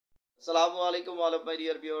আসসালামু আলাইকুম all of my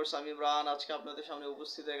dear viewers, আমি ইমরান। আজকে আপনাদের সামনে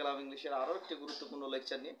উপস্থিত হয়ে গেলাম ইংলিশের আরো একটি গুরুত্বপূর্ণ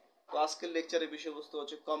লেকচার নিয়ে। তো আজকের লেকচারের বিষয়বস্তু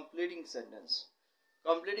হচ্ছে কমপ্লিটিং সেন্টেন্স।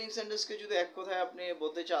 কমপ্লিটিং সেন্টেন্সকে যদি এক কথায় আপনি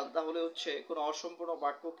বলতে চান তাহলে হচ্ছে কোনো অসম্পূর্ণ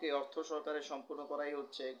বাক্যকে অর্থ সহকারে সম্পূর্ণ করাই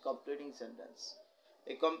হচ্ছে কমপ্লিটিং সেন্টেন্স।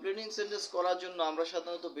 এই কমপ্লিটিং সেন্টেন্স করার জন্য আমরা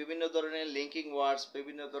সাধারণত বিভিন্ন ধরনের লিঙ্কিং ওয়ার্ডস,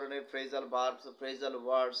 বিভিন্ন ধরনের ফ্রেজাল ভার্বস, ফ্রেজাল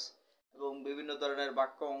ওয়ার্ডস এবং বিভিন্ন ধরনের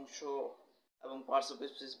বাক্য অংশ এবং পার্টস অফ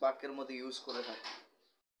স্পিচ বাক্যের মধ্যে ইউজ করে থাকি।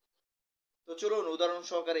 তো চলুন উদাহরণ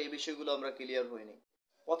সহকারে এই বিষয়গুলো আমরা ক্লিয়ার হয়ে নিই।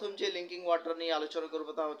 প্রথম যে লিঙ্কিং ওয়ার্ডটা নিয়ে আলোচনা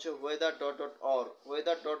করবো তা হচ্ছে weather dot dot or.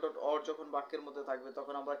 Weather dot dot or যখন বাক্যের মধ্যে থাকবে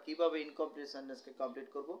তখন আমরা কিভাবে ইনকমপ্লিট সেন্টেন্সকে কমপ্লিট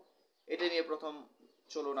করব এটা নিয়ে প্রথম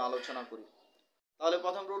চলুন আলোচনা করি। তাহলে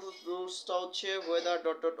প্রথম রুলসটা হচ্ছে ওয়েদার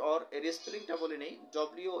ডট ডট অর। এর স্পেলিংটা বলে নেই,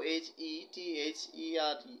 WHETHERE,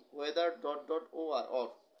 weather dot dot O R or.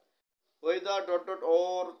 Weather dot dot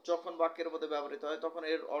or যখন বাক্যের মধ্যে ব্যবহৃত হয় তখন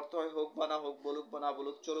এর অর্থ হয় হোক বা না হোক, বলুক বা না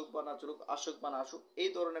বলুক, চলুক বা না চলুক, আসুক বা না আসুক, এই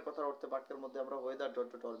ধরনের কথার অর্থে বাক্যের মধ্যে আমরা ওয়েদার ডট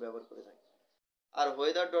ডট অর ব্যবহার করে থাকি। আর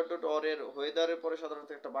ওয়েদার ডট ডট অর এর ওয়েদারের পরে সাধারণত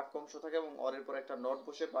একটা বাক্য অংশ থাকে এবং অরের পরে একটা নট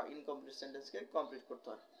বসে বা ইনকমপ্লিট সেন্টেন্সকে কমপ্লিট করতে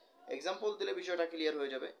হয়। এক্সাম্পল দিলে বিষয়টা ক্লিয়ার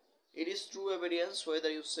হয়ে যাবে। It is true evidence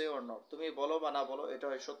whether you say or not. তুমি বলো বা না বলো, এটা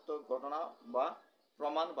হয় সত্য ঘটনা বা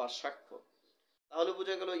প্রমাণ বা সাক্ষ্য। তাহলে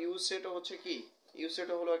বোঝা গেল ইউ সেট হচ্ছে কি, ইউ সেট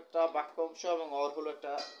হলো একটা বাক্য অংশ এবং অর হলো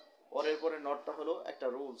একটা, অরের পরে নটটা হলো একটা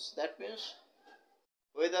রুলস। দ্যাট মিনস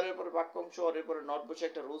ওয়েদারের পরে বাক্য অংশ, অরের পরে নট বসে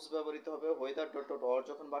একটা রুলস ব্যবহৃত হবে। ওয়েদার ডট ডট অর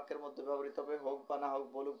যখন বাক্যের মধ্যে ব্যবহৃত হবে হোক বা না হোক,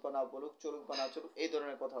 বলুক বা না বলুক, চলুক বা না চলুক, এই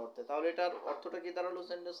ধরনের কথা অর্থে। তাহলে এটার অর্থটা কি দাঁড়ালো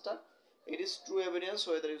সেন্টেন্সটা? It is true evidence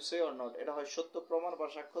whether you say or not. এটা হয় সত্য প্রমাণ বা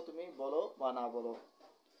সাক্ষ্য, তুমি বলো বা না বলো।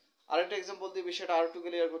 আরেকটা এক্সাম্পল দিয়ে বিষয়টা আর একটু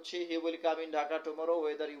ক্লিয়ার করছি। He will come in Dhaka tomorrow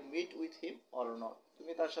whether you meet with him or not.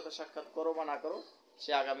 তুমি তার সাথে সাক্ষাৎ করো বা না করো,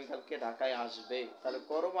 সে আগামীকালকে ঢাকায় আসবে। তাহলে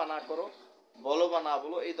করো বা না করো, বলো বা না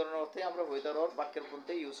বলো, এই ধরনের অর্থে আমরা ওয়েদার অর বাক্যের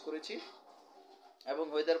মধ্যে ইউজ করেছি এবং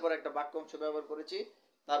ওয়েদার পর একটা বাক্য অংশ ব্যবহার করেছি,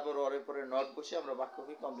 তারপর অরের পরে নট বসে আমরা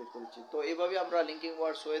বাক্যকে কমপ্লিট করেছি। তো এইভাবে আমরা linking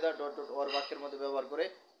words weather dot dot or বাক্যের মধ্যে ব্যবহার করে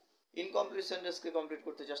ইনকমপ্লিট সেন্টেন্সকে কমপ্লিট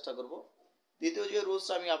করতে চেষ্টা করব। দ্বিতীয় যে রুলস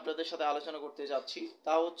আমি আপনাদের সাথে আলোচনা করতে যাচ্ছি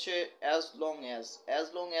তা হচ্ছে as long as. As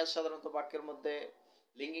long as সাধারণত বাক্যের মধ্যে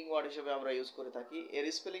লিঙ্কিং ওয়ার্ড হিসেবে আমরা ইউজ করে থাকি। এর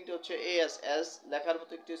স্পেলিংটা হচ্ছে এএস, অ্যাজ লেখার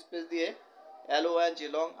মতো একটু স্পেস দিয়ে, LONG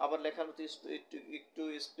লং, আবার লেখার মতো একটু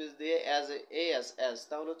স্পেস দিয়ে অ্যাজ, এএস অ্যাজ।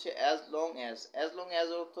 তাহলে হচ্ছে as long as. As long as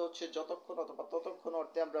অর্থ হচ্ছে যতক্ষণ অথবা ততক্ষণ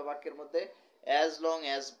অর্থে আমরা বাক্যের মধ্যে অ্যাজ লং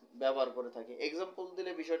অ্যাজ ব্যবহার করে থাকি। এক্সাম্পল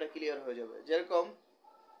দিলে বিষয়টা ক্লিয়ার হয়ে যাবে। যেরকম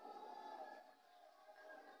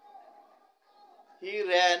হি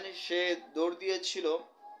র্যান, সে দৌড় দিয়েছিল।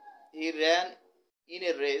 He ran in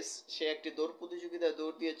a race, সে একটি দৌড় প্রতিযোগিতায়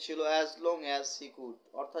দৌড় দিয়েছিল। As long as he could,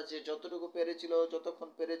 অর্থাৎ সে যতটুকু পেরেছিল, যতক্ষণ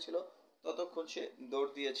পেরেছিল ততক্ষণ সে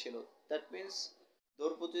দৌড় দিয়েছিল। দ্যাট মিনস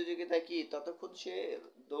দৌড় প্রতিযোগিতায় কি ততক্ষণ সে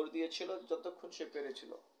দৌড় দিয়েছিল যতক্ষণ সে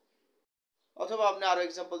পেরেছিল। অথবা আপনি আরো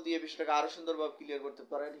এক্সাম্পল দিয়ে বিষয়টাকে আরো সুন্দরভাবে ক্লিয়ার করতে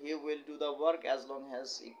পারেন। He will do the work as long as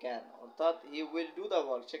he can, অর্থাৎ he will do the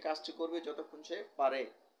work, সে কাজটি করবে যতক্ষণ সে পারে।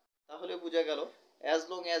 তাহলে বোঝা গেল অ্যাজ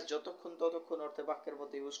লং অ্যাজ যতক্ষণ ততক্ষণ অর্থে বাক্যের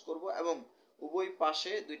মধ্যে ইউজ করব এবং উভয়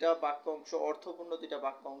পাশে দুইটা বাক্য অংশ, অর্থপূর্ণ দুইটা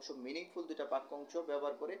বাক্য অংশ, মিনিংফুল দুইটা বাক্য অংশ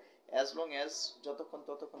ব্যবহার করে অ্যাজ লং অ্যাজ যতক্ষণ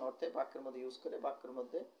ততক্ষণ অর্থে বাক্যের মধ্যে ইউজ করে বাক্যের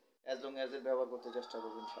মধ্যে অ্যাজ লং অ্যাজ এর ব্যবহার করতে চেষ্টা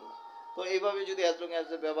করব ইনশাআল্লাহ। তো এইভাবে যদি অ্যাজ লং অ্যাজ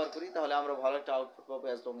এর ব্যবহার করি তাহলে আমরা ভালো একটা আউটপুট পাবো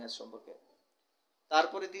অ্যাজ লং অ্যাজ সম্পর্কে।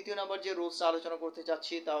 তারপরে দ্বিতীয় নাম্বার যে রুলস আলোচনা করতে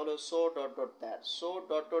চাচ্ছি তা হলো so dot dot that. So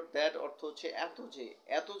dot dot that অর্থ হচ্ছে এত যে।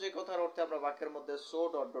 এত যে কথার অর্থে আমরা বাক্যের মধ্যে so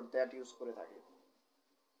dot dot that use করে থাকি।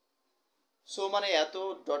 সো মানে এত,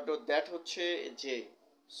 ডট ডট দ্যাট হচ্ছে যে।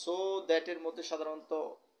 সো দ্যাট এর মধ্যে সাধারণত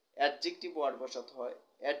অ্যাডজেক্টিভ ওয়ার্ড বসাতে হয়।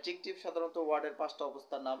 অ্যাডজেক্টিভ সাধারণত ওয়ার্ডের পাঁচটা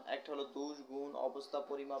অবস্থার নাম। একটা হলো দোষ, গুণ, অবস্থা,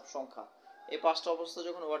 পরিমাপ, সংখ্যা। এই পাঁচটা অবস্থা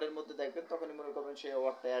যখন ওয়ার্ডের মধ্যে দেখবেন তখনই মনে করবেন সেই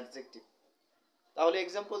ওয়ার্ডটা অ্যাডজেক্টিভ। তাহলে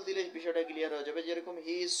এক্সাম্পল দিলে বিষয়টা ক্লিয়ার হয়ে যাবে। যেরকম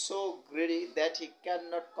he is so greedy that he can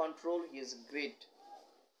not control his grid.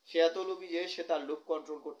 সে এত লোভী যে সে তার লোভ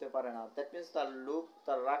কন্ট্রোল করতে পারে না। দ্যাট মিনস তার লোভ,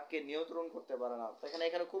 তার রাগকে নিয়ন্ত্রণ করতে পারে না। এখানে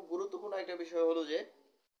এখানে খুব গুরুত্বপূর্ণ একটা বিষয় হলো যে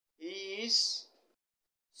he is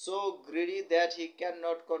so greedy that he can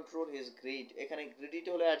not control his grid. এখানে গ্রিডিটা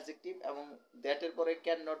হলো অ্যাডজেক্টিভ এবং দ্যাট এর পরে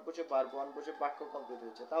ক্যান নট বসে ভার্ব ওয়ান বসে বাক্য কমপ্লিট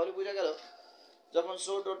হয়েছে। তাহলে বোঝা গেল যখন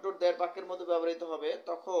সো ডট ডট দ্যাট বাক্যের মধ্যে ব্যবহৃত হবে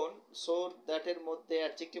তখন সো দ্যাট এর মধ্যে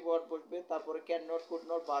অ্যাডজেক্টিভ ওয়ার্ড বসবে, তারপরে can not, could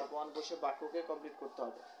not, verb one বসে বাক্যকে কমপ্লিট করতে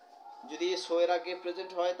হবে। যদি সো এর আগে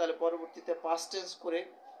প্রেজেন্ট হয় তাহলে পরবর্তীতে পাস্ট টেন্স করে,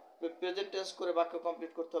 প্রেজেন্ট টেন্স করে বাক্য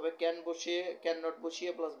কমপ্লিট করতে হবে। ক্যান বসিয়ে, ক্যান নট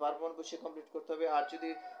বসিয়ে প্লাস ভার্ব ওয়ান বসিয়ে কমপ্লিট করতে হবে। আর যদি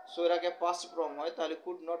সো এর আগে পাস্ট ফর্ম হয় তাহলে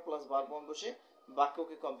could not plus verb one বসে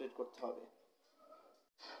বাক্যকে কমপ্লিট করতে হবে।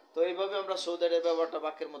 তো এইভাবে আমরা সো দ্যাট এর ব্যবহারটা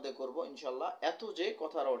বাক্যের মধ্যে করব ইনশাআল্লাহ, এত যে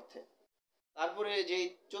কথার অর্থে। তারপরে যে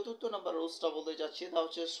চতুর্থ নাম্বার রুলসটা বলতে যাচ্ছি তা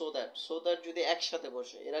হচ্ছে সো দ্যাট যদি একসাথে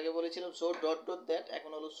বসে, এর আগে বলেছিলাম সো ডট ডট দ্যাট,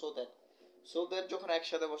 এখন হলো সো দ্যাট যখন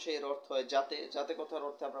একসাথে বসে এর অর্থ হয় যাতে, যাতে কথার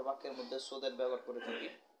অর্থে আমরা বাক্যের মধ্যে সো দ্যাট ব্যবহার করে থাকি।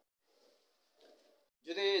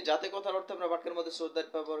 যদি যাতে কথার অর্থে আমরা বাক্যের মধ্যে সো দ্যাট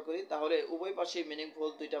ব্যবহার করি তাহলে উভয় পাশেই মিনিংফুল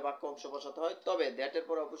দুইটা বাক্য অংশ বসাতে হয়, তবে দ্যাটের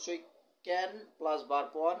পরে অবশ্যই ক্যান প্লাস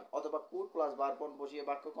ভার্ব ওয়ান অথবা কুড প্লাস ভার্ব ওয়ান বসিয়ে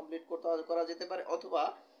বাক্য কমপ্লিট করা যেতে পারে, অথবা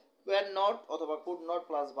ক্যান নট অথবা could not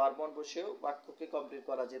plus verb one বসেও বাক্যকে কমপ্লিট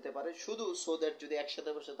করা যেতে পারে, শুধু সো দ্যাট যদি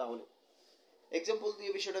একসাথে বসে তাহলে। এক্সাম্পল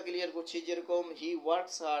দিয়ে বিষয়টা ক্লিয়ার করছি, যেরকম he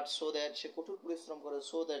works hard so that, সে কঠোর পরিশ্রম করে,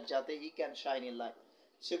 সো দ্যাট যাতে he can shine in life,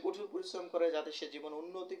 সে কঠোর পরিশ্রম করে যাতে সে জীবন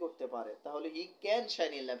উন্নতি করতে পারে, তাহলে he can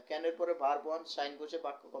shine in life, can এর পরে ভার্ব ওয়ান শাইন বসে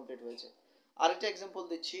বাক্য কমপ্লিট হয়েছে। আরেকটা এক্সাম্পল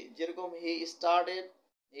দিচ্ছি, যেরকম হি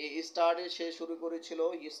স্টার্টেড সে শুরু করেছিল,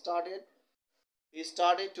 he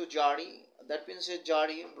started to journey, that means say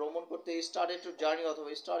journey ভ্রমণ করতে, স্টার্টেড টু জার্নি অথবা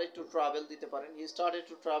স্টার্টেড টু ট্রাভেল দিতে পারেন, he started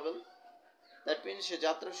to travel, that means সে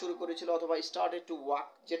যাত্রা শুরু করেছিল, অথবা স্টার্টেড টু ওয়াক,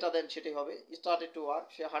 যেটা দেন সেটাই হবে, স্টার্টেড টু ওয়াক,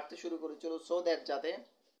 সে হাঁটতে শুরু করেছিল, সো দ্যাট যাতে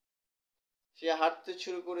সে হাঁটতে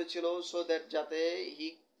শুরু করেছিল, সো দ্যাট যাতে হি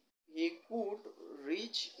he could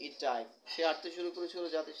rich in time, সে হাঁটতে শুরু করেছিল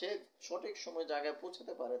যাতে সে সঠিক সময় জায়গায়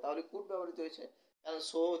পৌঁছাতে পারে, তাহলে কুড ব্যবহৃত হয়েছে, কারণ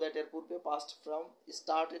সো দ্যাট এর পূর্বে পাস্ট ফ্রম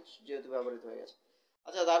স্টার্টেড যেহেতু ব্যবহৃত হয়ে গেছে।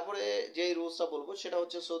 আচ্ছা, তারপরে যে রুলসটা বলবো সেটা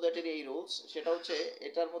হচ্ছে সো দ্যাট এর এই রুলস, সেটা হচ্ছে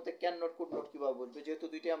এটার মধ্যে ক্যান নট কুড নট কিভাবে বসবে, যেহেতু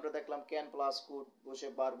দুইটাই আমরা দেখলাম ক্যান প্লাস কুড বসে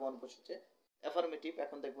ভার্ব ওয়ান বসেছে অ্যাফার্মেটিভ,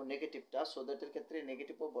 এখন দেখবো নেগেটিভটা, সো দ্যাট এর ক্ষেত্রে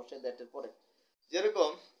নেগেটিভও বসে দ্যাট এর পরে,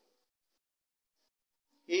 যেরকম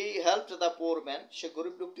হি হেল্পড দ্য পোর ম্যান, সে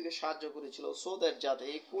গরিব লোকটিকে সাহায্য করেছিল, সো দ্যাট যাতে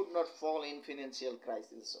he could not fall in financial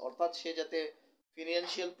crisis, অর্থাৎ সে যাতে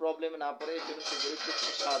ফিনান্সিয়াল প্রবলেমে না পড়ে এই জন্য সে গরিব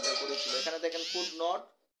লোকটিকে সাহায্য করেছিল। এখানে দেখেন কুড নট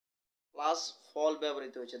প্লাস ফল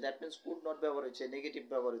ব্যবহৃত হয়েছে, দ্যাট মিন্স কুড নট ব্যবহার হয়েছে, নেগেটিভ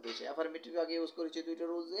ব্যবহৃত হয়েছে। অ্যাফার্মেটিভ আগে ইউজ করেছি দুইটা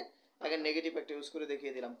রুলসে, আগে নেগেটিভ একটা ইউজ করে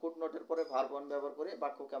দেখিয়ে দিলাম, কুড নটের পরে ভার্ব ওয়ান ব্যবহার করে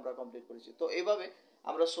বাক্যকে আমরা কমপ্লিট করেছি। তো এইভাবে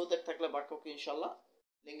আমরা সো দ্যাট থাকলে বাক্যকে ইনশাল্লাহ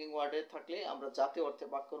লিঙ্কিং ওয়ার্ডে থাকলে আমরা জাতি অর্থে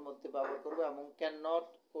বাক্যের মধ্যে ব্যবহার করব, এবং ক্যান নট,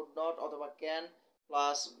 কুড নট অথবা can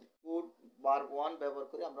plus could verb one ব্যবহার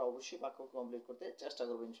করে আমরা অবশ্যই বাক্য কমপ্লিট করতে চেষ্টা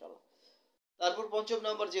করবো ইনশাল্লাহ। তারপর পঞ্চম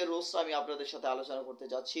নম্বর যে রুলস আমি আপনাদের সাথে আলোচনা করতে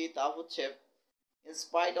যাচ্ছি তা হচ্ছে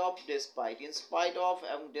in spite of, despite. In spite of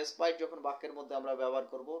এবং ডেসপাইট যখন বাক্যের মধ্যে আমরা ব্যবহার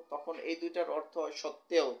করব তখন এই দুইটার অর্থ হয়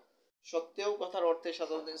সত্ত্বেও। সত্ত্বেও কথার অর্থে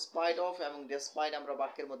সাধারণত ইনস্পাইট অফ এবং ডেসপাইট আমরা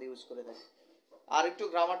বাক্যের মধ্যে ইউজ করে থাকি। আর একটু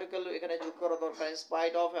গ্রামাটিক্যাল এখানে যোগ করা দরকার,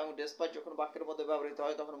 ইনস্পাইট অফ এবং ডেসপাইট যখন বাক্যের মধ্যে ব্যবহৃত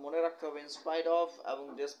হয় তখন মনে রাখতে হবে ইনস্পাইট অফ এবং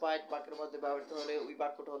ডেসপাইট বাক্যের মধ্যে ব্যবহৃত হলে ওই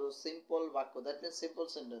বাক্যটা হলো সিম্পল বাক্য, দ্যাট মিন্স সিম্পল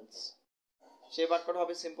সেন্টেন্স। সেই বাক্যটা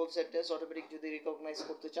হবে সিম্পল সেন্টেন্স। অটোমেটিক যদি রিকগনাইজ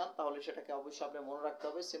করতে চান তাহলে সেটাকে অবশ্যই আপনি মনে রাখতে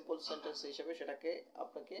হবে সিম্পল সেন্টেন্স হিসেবে, সেটাকে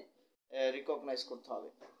আপনাকে রিকগনাইজ করতে হবে।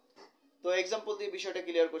 তো এক্সাম্পল দিয়ে বিষয়টা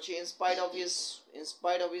ক্লিয়ার করছি, in spite of his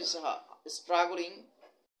struggling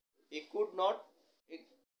he could not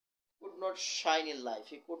shine in life,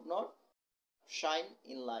 he could not shine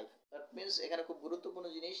in life, that means এখানে খুব গুরুত্বপূর্ণ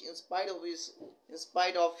জিনিস,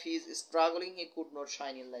 in spite of his struggling he could not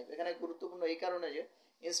shine in life. এখানে গুরুত্বপূর্ণ এই কারণে যে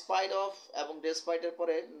ইনস্পাইট অফ এবং ডেসপাইট এর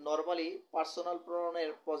পরে নরমালি পার্সোনাল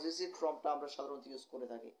প্রোনাউনের পজিটিভ ফর্মটা আমরা সাধারণত ইউজ করে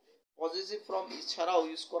থাকি। পজিটিভ ফর্ম ছাড়াও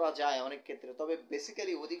ইউজ করা যায় অনেক ক্ষেত্রে, তবে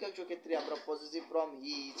বেসিক্যালি অধিকাংশ ক্ষেত্রে আমরা positive form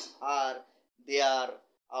his, R, there,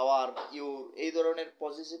 hour, your এই ধরনের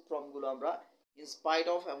পজিটিভ ফর্মগুলো আমরা ইনস্পাইট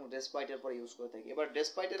অফ এবং ডেসপাইট এর পরে ইউজ করে থাকি। এবার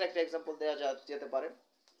ডেসপাইট এর একটা এক্সাম্পল দেওয়া যেতে পারে,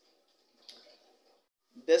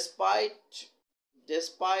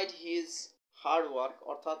 ডেসপাইট হিজ হার্ড ওয়ার্ক,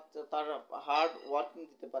 অর্থাৎ তার হার্ড ওয়ার্কিং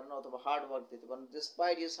দিতে পারেন অথবা হার্ড ওয়ার্ক দিতে পারেন,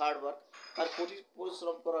 ডেসপাইট হিজ হার্ড ওয়ার্ক, তার কঠিন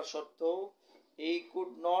পরিশ্রম করা সত্ত্বেও he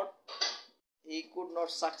could not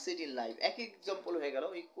succeed in life. এক এক্সাম্পল হয়ে গেল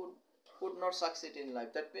he could not succeed in life,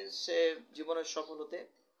 that means সে জীবনে সফল হতে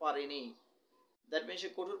পারেনি, দ্যাট মিন্স সে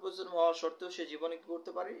কঠোর পরিশ্রম হওয়া সত্ত্বেও সে জীবনে কি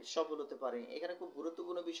করতে পারে, সফল হতে পারেনি। এখানে খুব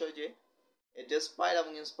গুরুত্বপূর্ণ বিষয় যে ডেসপাইট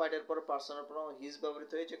এবং ইনস্পাইট এর পর পার্সোনাল প্রোনাউন হিজ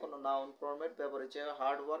ব্যবহৃত হয়েছে, কোনো নাউন ফরম্যাট ব্যবহৃত হয়েছে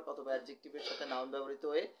হার্ড ওয়ার্ক অথবা অ্যাডজেক্টিভের সাথে নাউন ব্যবহৃত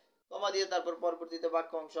হয়ে কমা দিয়ে তারপর পরবর্তীতে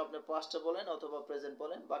বাক্য অংশ আপনি পাস্টে বলেন অথবা প্রেজেন্ট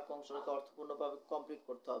বলেন, বাক্য অংশটাকে অর্থপূর্ণভাবে কমপ্লিট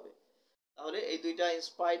করতে হবে। তাহলে এই দুইটা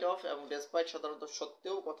ইনস্পাইট অফ এবং ডেসপাইট সাধারণত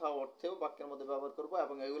সত্ত্বেও কথা অর্থেও বাক্যের মধ্যে ব্যবহার করব,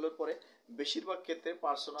 এবং এগুলোর পরে বেশিরভাগ ক্ষেত্রে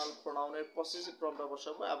পার্সোনাল প্রোনাউনের পসেসিভ ফর্মটা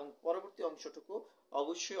বসাবো এবং পরবর্তী অংশটুকু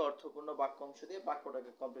অবশ্যই অর্থপূর্ণ বাক্য অংশ দিয়ে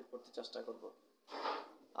বাক্যটাকে কমপ্লিট করতে চেষ্টা করব।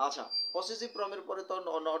 আচ্ছা, পসেসিভ ফর্মের পরে তো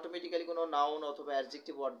অটোমেটিক্যালি কোনো নাউন অথবা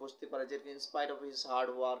অ্যাডজেক্টিভ ওয়ার্ড বসতে পারে, যেরকম in spite of his hard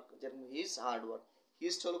work, যেরকম হিজ হার্ড ওয়ার্ক,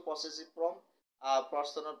 হিজ হলো পসেসিভ ফর্ম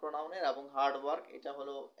পার্সোনাল প্রোনাউনের, এবং হার্ড ওয়ার্ক এটা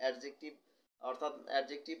হলো অ্যাডজেক্টিভ, অর্থাৎ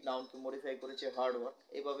অ্যাডজেক্টিভ নাউনকে মডিফাই করেছে হার্ড ওয়ার্ক,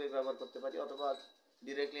 এইভাবে ব্যবহার করতে পারি, অথবা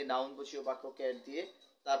ডিরেক্টলি নাউন বসিয়ে বাক্যকে অ্যাড দিয়ে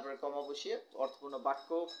তারপরে কমা বসিয়ে অর্থপূর্ণ বাক্য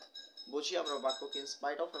বসিয়ে আমরা বাক্যকে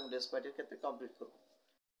ইনস্পাইট অফ এবং ডেসপাইট এর ক্ষেত্রে কমপ্লিট করব।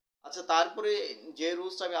 আচ্ছা, তারপরে যে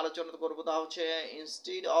রুলসটা আমি আলোচনা করব তা হচ্ছে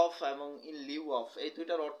ইনস্টিড অফ এবং ইন লিউ অফ। এই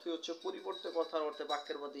দুইটার অর্থই হচ্ছে পরিবর্তে কথার অর্থে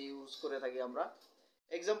বাক্যের মধ্যে ইউজ করে থাকি আমরা।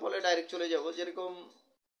 এক্সাম্পলে ডাইরেক্ট চলে যাব, যেরকম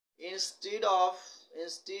ইনস্টিড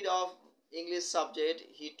অফ ইংলিশ সাবজেক্ট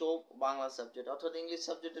হি টোক বাংলা সাবজেক্ট, অর্থাৎ ইংলিশ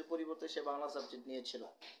সাবজেক্টের পরিবর্তে সে বাংলা সাবজেক্ট নিয়েছিল।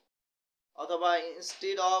 অথবা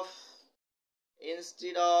ইনস্টিড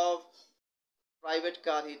অফ প্রাইভেট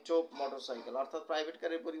কার হি টোক মোটরসাইকেল, অর্থাৎ প্রাইভেট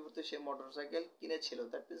কারের পরিবর্তে সে মোটরসাইকেল কিনেছিল,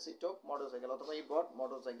 দ্যাট মিন্স হি টোক মোটরসাইকেল। অথবা হি বট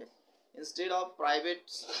motorcycle, instead of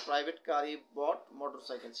private car he bot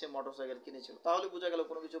motorcycle, say motorcycle কিনেছিল। তাহলে বোঝা গেল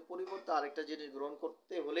কোনো কিছু পরিবর্তে আরেকটা জিনিস গ্রহণ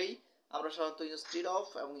করতে হলেই আমরা সাধারণত ইনস্টেড অফ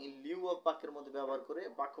এবং ইন লিউ অফ বাক্যের মধ্যে ব্যবহার করে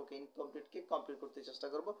বাক্যকে ইনকমপ্লিটকে কমপ্লিট করতে চেষ্টা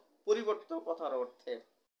করব পরিবর্তিত কথার অর্থে।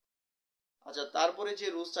 আচ্ছা, তারপরে যে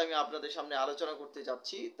রুলসটা আমি আপনাদের সামনে আলোচনা করতে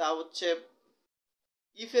যাচ্ছি তা হচ্ছে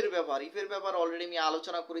ইফের ব্যবহার অলরেডি আমি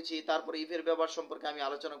আলোচনা করেছি। তারপরে ইফের ব্যবহার সম্পর্কে আমি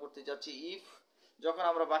আলোচনা করতে যাচ্ছি। ইফ যখন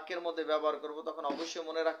আমরা বাক্যের মধ্যে ব্যবহার করব তখন অবশ্যই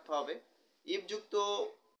মনে রাখতে হবে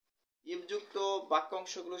ইফযুক্ত বাক্য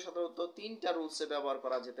অংশগুলো সাধারণত তিনটা রুলসে ব্যবহার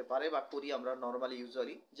করা যেতে পারে বা করি আমরা নর্মালি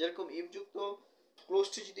ইউজুয়ালি। যেরকম ইফযুক্ত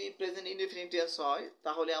ক্লোজটি যদি প্রেজেন্ট ইনডেফিনিট টেন্স হয়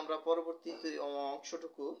তাহলে আমরা পরবর্তী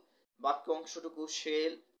অংশটুকু বাক্য অংশটুকু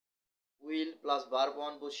shell will plus verb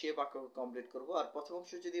one বসিয়ে বাক্যকে কমপ্লিট করব। আর প্রথম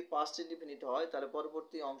অংশ যদি পাস্ট ইনডিফিনিট হয় তাহলে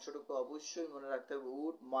পরবর্তী অংশটুকু অবশ্যই মনে রাখতে হবে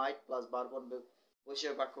would mite plus verb one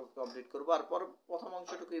বসিয়ে বাক্যকে কমপ্লিট করব। আর প্রথম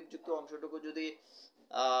অংশটুকু ইফযুক্ত অংশটুকু যদি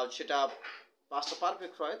সেটা পাস্ট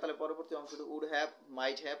পারফেক্ট হয় তাহলে পরবর্তী অংশটুকু উড হ্যাভ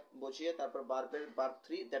মাইট হ্যাভ বসিয়ে তারপর ভার্ব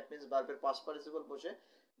থ্রি, দ্যাট মিন্স ভার্বের পাস্ট পার্টিসিপল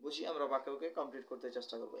বসিয়ে আমরা বাক্যকে কমপ্লিট করতে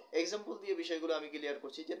চেষ্টা করব। এক্সাম্পল দিয়ে বিষয়গুলো আমি ক্লিয়ার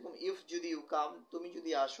করছি। যেরকম ইফ যদি ইউ কাম, তুমি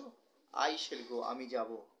যদি আসো, আই শেল গো, আমি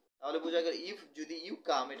যাব। তাহলে বোঝা গেল ইফ যদি ইউ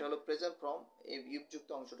কাম এটা হলো প্রেজেন্ট ফর্ম ইফ যুক্ত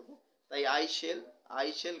অংশটুকু, তাই আই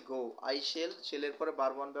শেল গো, শেলের পরে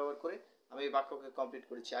ভার্ব ওয়ান ব্যবহার করে আমি এই বাক্যকে কমপ্লিট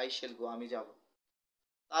করেছি, আই শেল গো, আমি যাব।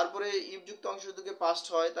 তারপরে ইফ যুক্ত অংশটুকু পাস্ট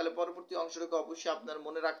হয় তাহলে পরবর্তী অংশটুকু অবশ্যই আপনার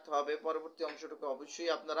মনে রাখতে হবে, পরবর্তী অংশটুকু অবশ্যই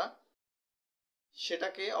আপনারা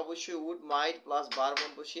সেটাকে অবশ্যই would mite plus verb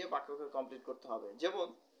one বসিয়ে বাক্যকে কমপ্লিট করতে হবে। যেমন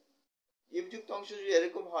ইফ যুক্ত অংশ যদি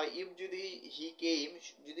এরকম হয়, ইফ যদি হি কেম,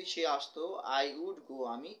 যদি সে আসতো, আই উড গো,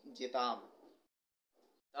 আমি যেতাম।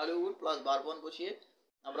 তাহলে উড প্লাস ভার্ব ওয়ান বসিয়ে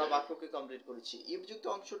আমরা বাক্যকে কমপ্লিট করেছি। ইফ যুক্ত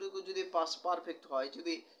অংশটুকু যদি পাস্ট পারফেক্ট হয়,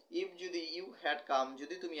 যদি ইউ হ্যাড কাম,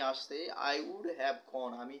 যদি তুমি আসতে, আই উড হ্যাভ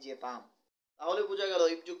গন, আমি যেতাম। তাহলে বোঝা গেল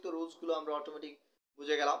ইফ যুক্ত রুলস গুলো আমরা অটোমেটিক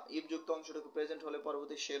বুঝে গেলাম। ইফ যুক্ত অংশটুকু প্রেজেন্ট হলে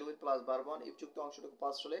পরবর্তী shell will plus verb one, if যুক্ত অংশটুকু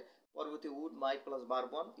পাস্ট হলে পরবর্তী would mite plus verb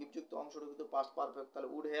one, if যুক্ত অংশটুকু পাস্ট পারফেক্ট তাহলে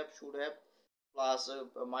would have, should have plus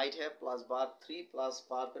might have plus verb three plus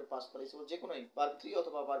ভার্বের পাস্ট পার্টিসিপল, যে কোনো ভার্ব থ্রি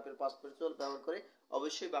অথবা ভার্বের পাস্ট পার্টিসিপল ব্যবহার করে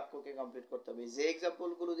অবশ্যই বাক্যকে কমপ্লিট করতে হবে। যে এক্সাম্পল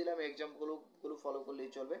গুলো দিলাম এই এক্সাম্পল গুলো ফলো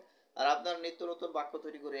করলেই চলবে। আর আপনার নিত্য নতুন বাক্য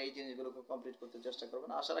তৈরি করে এই জিনিসগুলোকে কমপ্লিট করতে চেষ্টা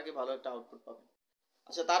করবেন, আশা রাখি ভালো একটা আউটপুট পাবেন।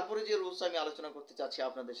 আচ্ছা, তারপরে যে রুলস আমি আলোচনা করতে চাচ্ছি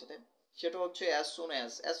আপনাদের সাথে সেটা হচ্ছে অ্যাজ সুন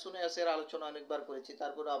অ্যাজ এর আলোচনা অনেকবার করেছি,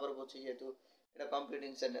 তারপরে আবার বলছি যেহেতু এটা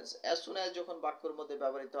completing sentence. As soon as যখন বাক্যের মধ্যে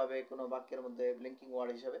ব্যবহৃত হবে কোনো বাক্যের মধ্যে লিঙ্কিং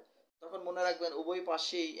ওয়ার্ড হিসেবে, তখন মনে রাখবেন উভয়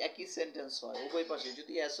পাশেই একই সেন্টেন্স হয়। উভয় পাশে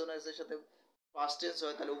যদি অ্যাজ সুন অ্যাজ এর সাথে পাস্ট টেন্স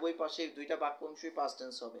হয় তাহলে উভয় পাশেই দুইটা বাক্য অংশই পাস্ট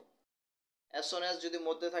টেন্স হবে। অ্যাজ সুন অ্যাজ যদি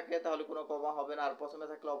মধ্যে থাকে তাহলে কোনো কমা হবে না, আর প্রথমে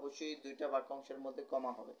থাকলে অবশ্যই দুইটা বাক্য অংশের মধ্যে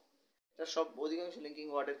কমা হবে। এটা সব অধিকাংশ লিঙ্কিং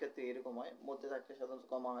ওয়ার্ডের ক্ষেত্রে এরকম হয়, মধ্যে থাকলে সাধারণত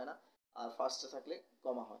কমা হয় না, আর ফার্স্টে থাকলে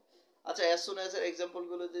কমা হয়। আচ্ছা, অ্যাজ সুন অ্যাজ এর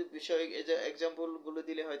এক্সাম্পল গুলো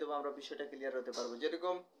দিলে হয়তো আমরা বিষয়টা ক্লিয়ার হতে পারবো।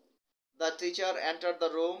 যেরকম the teacher enter the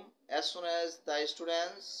room as soon as the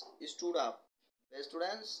students stood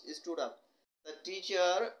up, the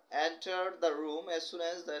teacher entered the room as soon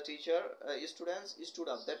as the students stood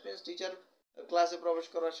up, that means teacher ক্লাসে প্রবেশ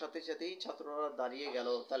করার সাথে সাথেই ছাত্ররা দাঁড়িয়ে গেল।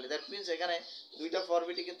 তাহলে দ্যাট মিন্স এখানে দুইটা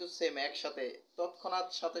ফরম্যাটই কিন্তু সেম, একসাথে তৎক্ষণাৎ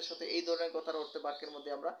সাথে সাথে এই ধরনের কথার অর্থে বাক্যের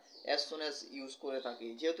মধ্যে আমরা অ্যাজ সুন অ্যাজ ইউজ করে থাকি।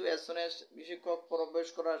 যেহেতু অ্যাজ সুন অ্যাজ শিক্ষক প্রবেশ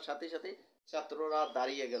করার সাথে সাথে ছাত্ররা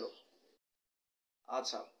দাঁড়িয়ে গেল।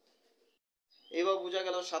 আচ্ছা, এবার বোঝা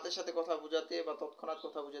গেল সাথে সাথে কথা বোঝাতে বা তৎক্ষণাৎ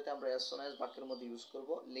কথা বোঝাতে আমরা অ্যাজ সুন অ্যাজ বাক্যের মধ্যে ইউজ করব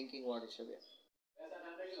লিঙ্কিং ওয়ার্ড হিসেবে।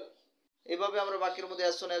 এভাবে আমরা বাক্যের মধ্যে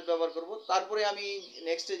অ্যাজ সুন অ্যাজ ব্যবহার করব। তারপরে আমি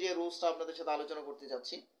নেক্সটে যে রুলসটা আপনাদের সাথে আলোচনা করতে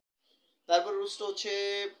যাচ্ছি, তারপর রুলসটা হচ্ছে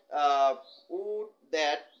উড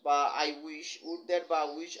দ্যাট বা আই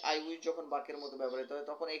উইশ যখন বাক্যের মধ্যে ব্যবহৃত হয়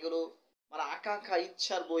তখন এগুলো মানে আকাঙ্ক্ষা,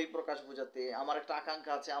 ইচ্ছার বই প্রকাশ বোঝাতে। আমার একটা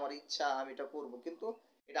আকাঙ্ক্ষা আছে, আমার ইচ্ছা, আমি এটা করব, কিন্তু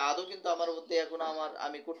এটা আদৌ কিন্তু আমার মধ্যে এখন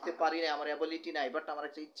আমি করতে পারি না, আমার অ্যাবিলিটি নাই, বাট আমার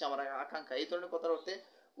একটা ইচ্ছা, আমার আকাঙ্ক্ষা, এই ধরনের কথার অর্থে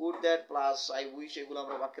would that plus I wish এগুলো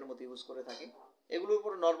আমরা বাক্যের মধ্যে ইউজ করে থাকি। এগুলোর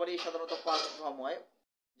উপর নর্মালি সাধারণত পাস্ট ফর্ম হয়।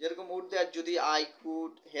 যেরকম উড দ্যাট যদি I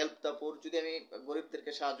could help the poor, যদি আমি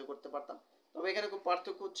গরিবদেরকে সাহায্য করতে পারতাম, তবে এখানে খুব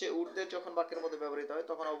পার্থক্য হচ্ছে উড দ্যাট যখন বাক্যের মধ্যে ব্যবহৃত হয়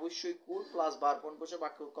তখন অবশ্যই কুড প্লাস ভার্ব বসে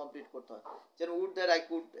বাক্য কমপ্লিট করতে হয়। যেমন would that I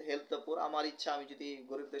could help the poor, আমার ইচ্ছা আমি যদি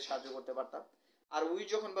গরিবদের সাহায্য করতে পারতাম। আর উইশ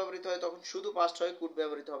যখন ব্যবহৃত হয় তখন শুধু পাস্ট হয়, কুড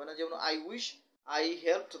ব্যবহৃত হবে না। যেমন I wish I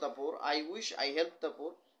help the poor, I wish I help the poor,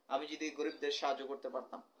 আমি যদি গরিবদের সাহায্য করতে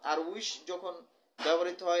পারতাম। আর উইশ যখন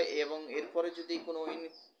ব্যবহৃত হয় এবং এরপরে যদি কোনো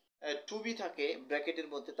টু বি থাকে ব্র্যাকেটের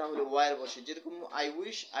মধ্যে তাহলে ওয়ার বসে। যেরকম I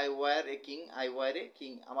wish I were a king, I were a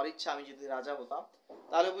king, আমার ইচ্ছা আমি যদি রাজা হতাম।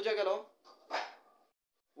 তাহলে বোঝা গেল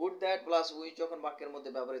উড দ্যাট প্লাস উইশ যখন বাক্যের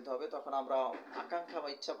মধ্যে ব্যবহৃত হবে তখন আমরা আকাঙ্ক্ষা বা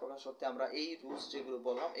ইচ্ছা প্রকাশ করতে আমরা এই রুলস যেগুলো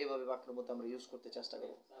বললাম এইভাবে বাক্যের মধ্যে আমরা ইউজ করতে চেষ্টা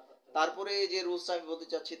করব। তারপরে যে রুলসটা আমি বলতে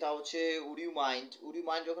চাচ্ছি তা হচ্ছে would you mind. Would you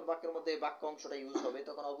mind যখন বাক্যের মধ্যে বাক্য অংশটা ইউজ হবে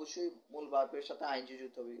তখন অবশ্যই মূল ভার্বের সাথে আইনজি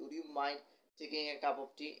যুক্ত হবে। Would you mind taking a cup of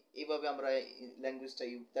টি, এইভাবে আমরা ল্যাঙ্গুয়েজটা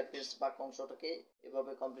ইউজ, দ্যাট মিনস বাক্য অংশটাকে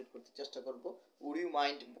এভাবে কমপ্লিট করতে চেষ্টা করব। উড ইউ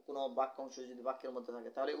মাইন্ড কোনো বাক্য অংশ যদি বাক্যের মধ্যে থাকে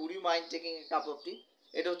তাহলে would you mind taking a cup of টি,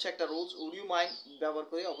 এটা হচ্ছে একটা রুলস। উড ইউ মাইন্ড ব্যবহার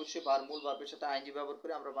করে অবশ্যই মূল ভার্বের সাথে আইনজি ব্যবহার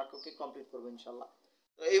করে আমরা বাক্যকে কমপ্লিট করবো ইনশাল্লাহ।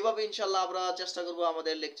 তো এইভাবে ইনশাল্লাহ আমরা চেষ্টা করব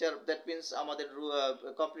আমাদের লেকচার, দ্যাট মিনস আমাদের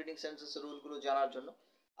কমপ্লিটিং সেন্টেন্স রুলগুলো জানার জন্য।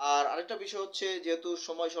 আর আরেকটা বিষয় হচ্ছে যেহেতু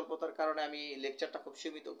সময় স্বল্পতার কারণে আমি লেকচারটা খুব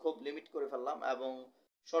সীমিত, খুব লিমিট করে ফেললাম এবং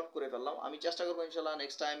শর্ট করে ফেললাম। আমি চেষ্টা করবো ইনশাল্লাহ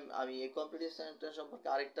নেক্সট টাইম আমি এই কমপ্লিটিং সেন্টেন্স সম্পর্কে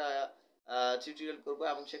আরেকটা টিউটোরিয়াল করবো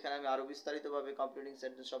এবং সেখানে আমি আরো বিস্তারিতভাবে কমপ্লিটিং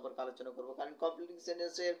সেন্টেন্স সম্পর্কে আলোচনা করবো। কারণ কমপ্লিটিং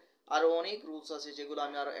সেন্টেন্সের আরো অনেক রুলস আছে যেগুলো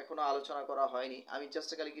আমি আর এখনো আলোচনা করা হয়নি। আমি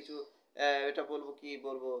জাস্ট খালি কিছু এটা বলবো, কি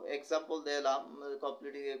বলবো, এক্সাম্পল দিলাম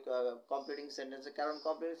কমপ্লিটিং সেন্টেন্সে। কারণ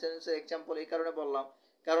কমপ্লিটিং সেন্টেন্সের এক্সাম্পল এই কারণে বললাম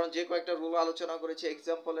কারণ যে কয়েকটা রুল আলোচনা করেছি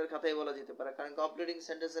এক্সাম্পলের খাতায় বলা যেতে পারে। কারণ কমপ্লিটিং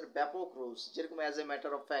সেন্টেন্সের ব্যাপক রুলস, যেরকম as a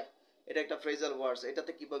matter of fact, এটা একটা ফ্রেজাল ওয়ার্ডস,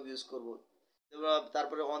 এটাতে কিভাবে ইউজ করব,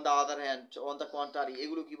 তারপরে on the other hand, on the contrary,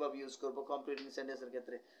 এগুলো কিভাবে ইউজ করব কমপ্লিটিং সেন্টেন্সের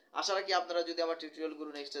ক্ষেত্রে। আশা রাখি আপনারা যদি আমার টিউটোরিয়ালগুলো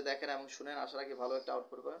নেক্সটে দেখেন এবং শুনেন, আশা রাখি ভালো একটা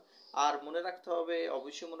আউটপুট পাবেন। আর মনে রাখতে হবে,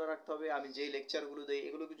 অবশ্যই মনে রাখতে হবে, আমি যেই লেকচারগুলো দিই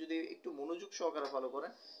এগুলোকে যদি একটু মনোযোগ সহকারে ফলো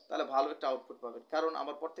করেন তাহলে ভালো একটা আউটপুট পাবেন। কারণ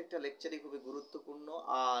আমার প্রত্যেকটা লেকচারই খুবই গুরুত্বপূর্ণ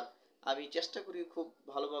আর আমি চেষ্টা করি খুব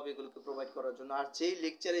ভালোভাবে এগুলোকে প্রোভাইড করার জন্য। আর যেই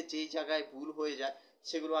লেকচারে যেই জায়গায় ভুল হয়ে যায়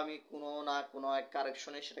সেগুলো আমি কোনো না কোনো এক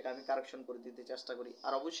কারেকশনে সেটাকে আমি কারেকশন করে দিতে চেষ্টা করি।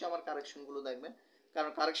 আর অবশ্যই আমার কারেকশনগুলো দেখবেন, কারণ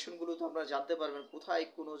কারেকশনগুলো তো আপনারা জানতে পারবেন কোথায়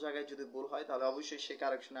কোনো জায়গায় যদি ভুল হয় তাহলে অবশ্যই সেই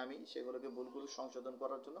কারেকশনে আমি সেগুলোকে ভুলগুলো সংশোধন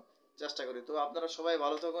করার জন্য চেষ্টা করি। তো আপনারা সবাই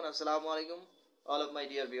ভালো থাকুন। আসসালামু আলাইকুম all of my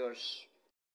dear viewers.